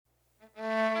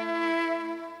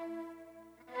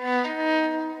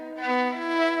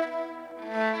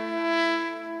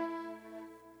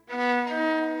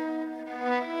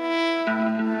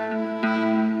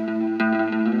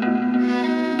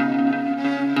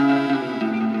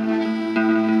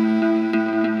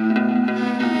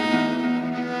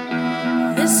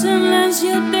Listen as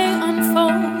your day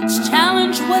unfolds.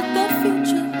 Challenge what the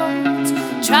future holds.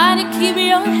 Try to keep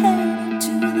your head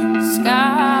to the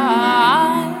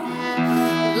sky.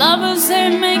 Lovers, they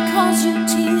may cause you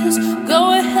tears.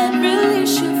 Go ahead,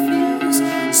 release your fears.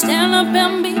 Stand up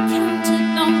and be counted.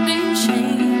 Don't be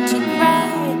ashamed to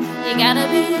cry. You gotta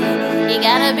be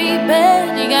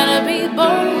bad. You gotta be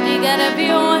bold. You gotta be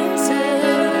wiser.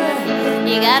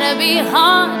 You gotta be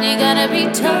hard, you gotta be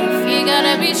tough, you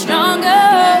gotta be stronger.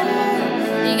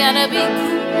 You gotta be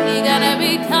cool, you gotta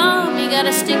be calm, you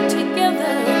gotta stick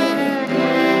together.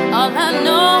 All I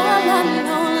know,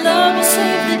 love will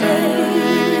save the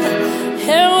day.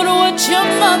 Hear what your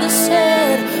mother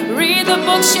said, read the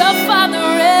books your father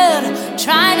read.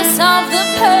 Try to solve the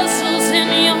puzzles in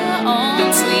your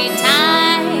own sweet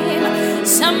time.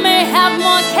 Some may have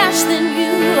more cash than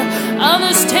you,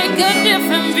 others take a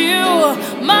different view.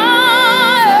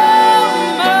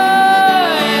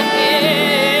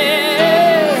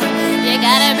 You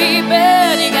gotta be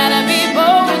bad, you gotta be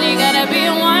bold, you gotta be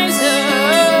wiser.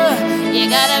 You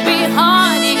gotta be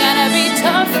hard, you gotta be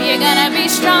tough, you gotta be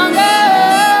stronger.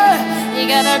 You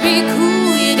gotta be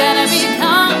cool, you gotta be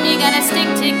calm, you gotta stick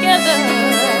together.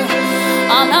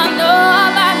 All I know,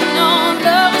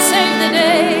 love will save the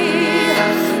day.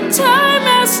 Time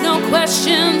asks no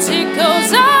questions, it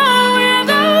goes on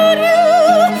without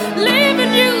you,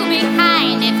 leaving you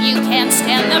behind if you can't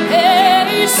stand the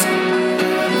pace.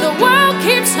 The world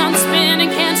keeps on spinning,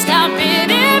 can't stop it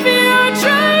if you're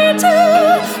trying to.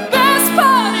 Best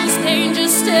part is danger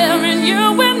staring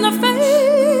you in the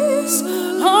face.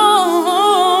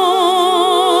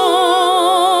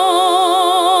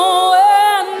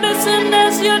 And listen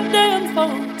as your day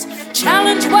unfolds.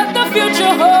 Challenge what the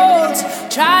future holds.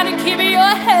 Try to keep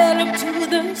your head up to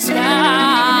the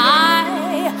sky.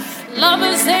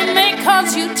 Lovers, they may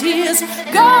cause you tears.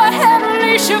 Go ahead,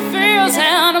 release your fears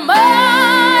and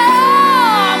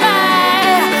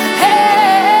hey,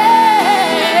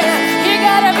 you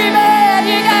gotta be bad,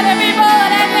 you gotta be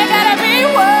bold, and you gotta be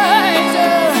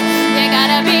wiser. You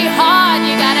gotta be hard,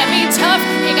 you gotta be tough,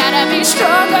 you gotta be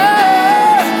stronger.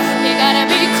 You gotta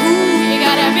be cool, you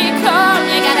gotta be calm,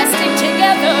 you gotta stick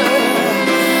together.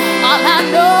 All I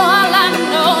know,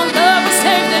 love will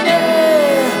save the day.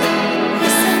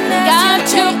 Got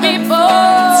to be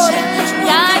bold,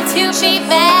 got to be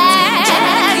bad,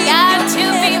 got to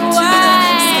be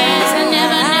wise, and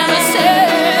never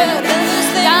said.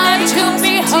 Got to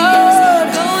be hard,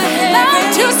 not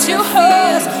too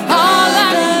hard. All I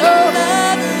know,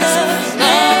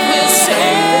 love will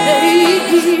save the day.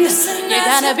 You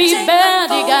gotta be bad,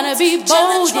 you gotta be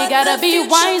bold, you gotta be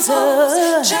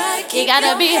wiser. You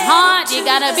gotta be hard, you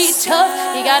gotta be tough,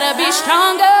 you gotta be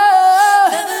stronger.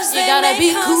 You gotta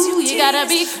be cool, you gotta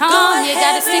be calm, you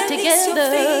gotta stick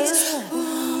together.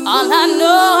 All I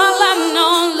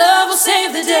know, love will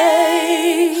save the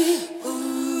day.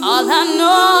 All I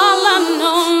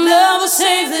know, love will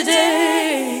save the day.